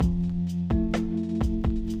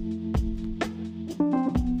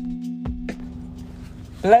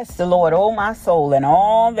Bless the Lord, oh my soul, and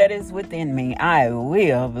all that is within me. I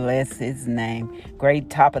will bless his name.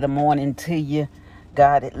 Great top of the morning to you.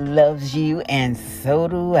 God loves you, and so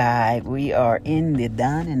do I. We are in the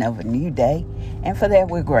dawning of a new day, and for that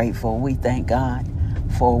we're grateful. We thank God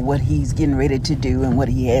for what he's getting ready to do and what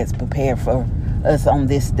he has prepared for us on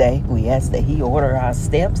this day. We ask that he order our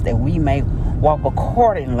steps, that we may walk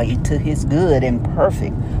accordingly to his good and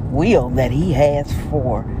perfect will that he has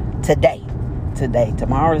for today.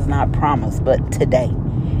 Tomorrow is not promised, but today.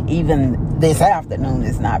 Even this afternoon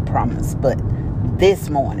is not promised, but this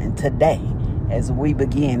morning, today, as we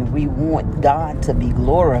begin, we want God to be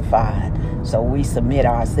glorified. So we submit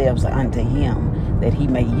ourselves unto him, that he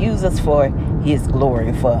may use us for his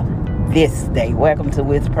glory for this day. Welcome to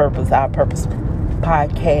With Purpose, Our Purpose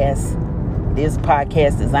podcast. This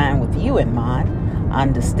podcast designed with you in mind,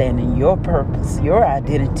 understanding your purpose, your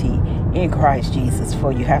identity in Christ Jesus.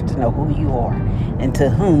 For you have to know who you are and to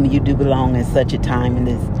whom you do belong in such a time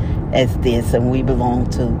as this. And we belong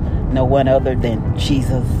to no one other than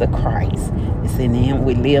Jesus the Christ. It's in him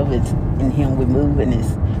we live, it's in him we move, and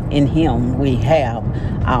it's in him we have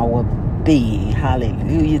our being.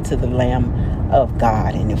 Hallelujah to the Lamb of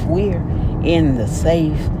God. And if we're in the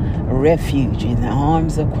safe refuge in the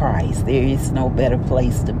arms of Christ, there is no better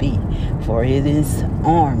place to be. For in his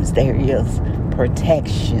arms there is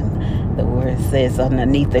protection. The word says,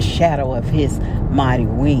 underneath the shadow of his mighty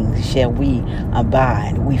wings shall we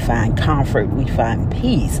abide. We find comfort, we find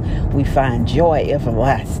peace, we find joy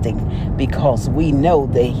everlasting, because we know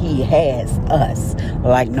that he has us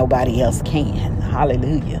like nobody else can.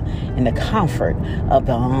 Hallelujah. And the comfort of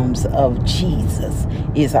the arms of Jesus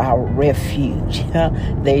is our refuge.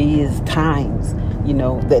 There is times,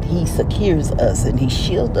 that he secures us and he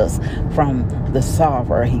shields us from the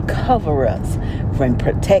sorrow. He covers us from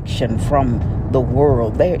protection from the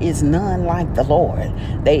world. There is none like the Lord.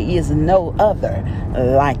 There is no other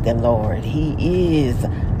like the Lord. He is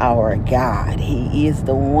our God. He is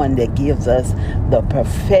the one that gives us the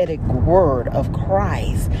prophetic word of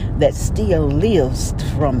Christ that still lives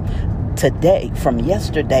from today, from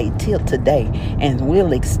yesterday till today, and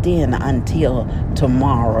will extend until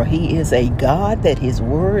tomorrow. He is a God that his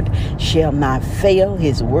word shall not fail.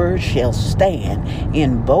 His word shall stand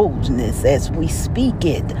in boldness as we speak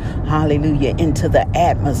it. Hallelujah. Into the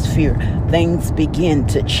atmosphere, things begin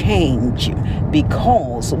to change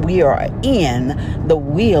because we are in the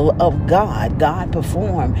will of God. God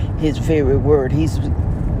performed his very word. His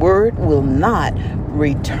word will not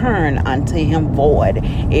return unto him void.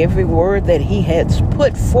 Every word that he has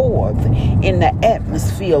put forth in the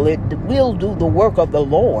atmosphere, it will do the work of the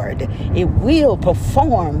Lord. It will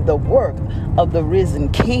perform the work of the risen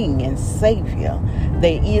King and Savior.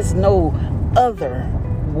 There is no other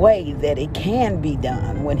way that it can be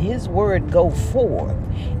done. When his word go forth,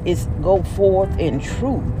 it's go forth in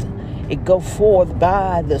truth. It go forth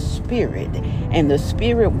by the Spirit, and the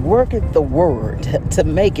Spirit worketh the word to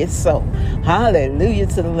make it so. Hallelujah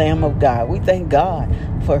to the Lamb of God. We thank God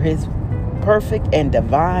for his perfect and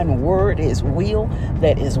divine word, his will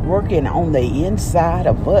that is working on the inside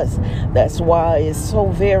of us. That's why it's so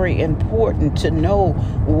very important to know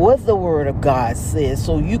what the word of God says,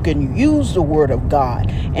 so you can use the word of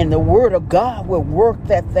God, and the word of God will work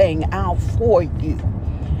that thing out for you.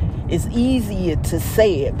 It's easier to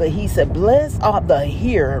say it, but he said, blessed are the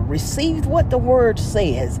hearer, receive what the word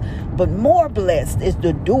says, but more blessed is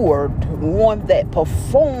the doer, one that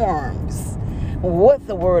performs what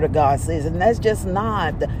the word of God says. And that's just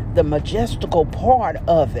not the majestical part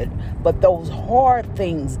of it, but those hard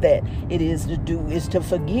things that it is to do is to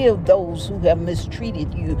forgive those who have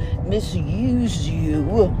mistreated you, misused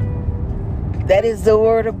you. That is the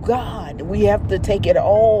word of God. We have to take it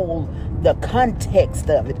all, the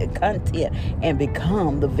context of it, the content, and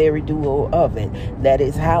become the very doer of it. That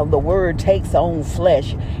is how the word takes on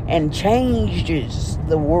flesh and changes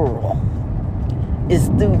the world. Is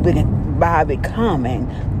by becoming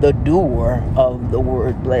the doer of the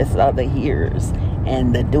word. Blessed are the hearers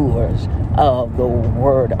and the doers of the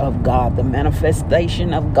word of God. The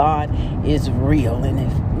manifestation of God is real,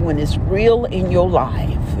 and when it's real in your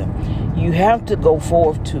life, you have to go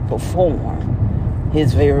forth to perform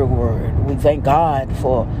his very word. We thank God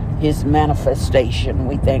for his manifestation.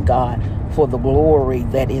 We thank God for the glory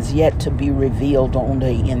that is yet to be revealed on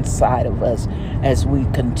the inside of us as we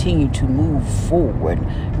continue to move forward,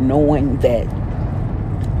 knowing that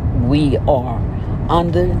we are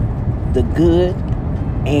under the good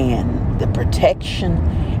and the protection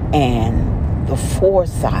and the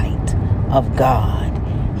foresight of God.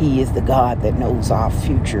 He is the God that knows our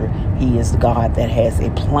future. He is the God that has a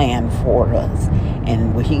plan for us.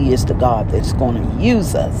 And He is the God that's going to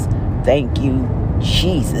use us. Thank you,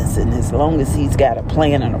 Jesus. And as long as He's got a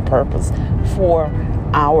plan and a purpose for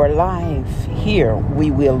our life here, we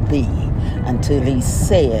will be until He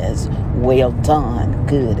says, well done,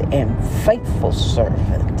 good and faithful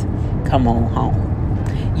servant. Come on home.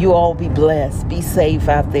 You all be blessed. Be safe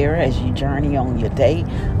out there as you journey on your day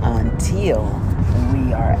until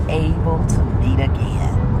we are able to meet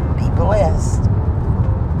again. Be blessed.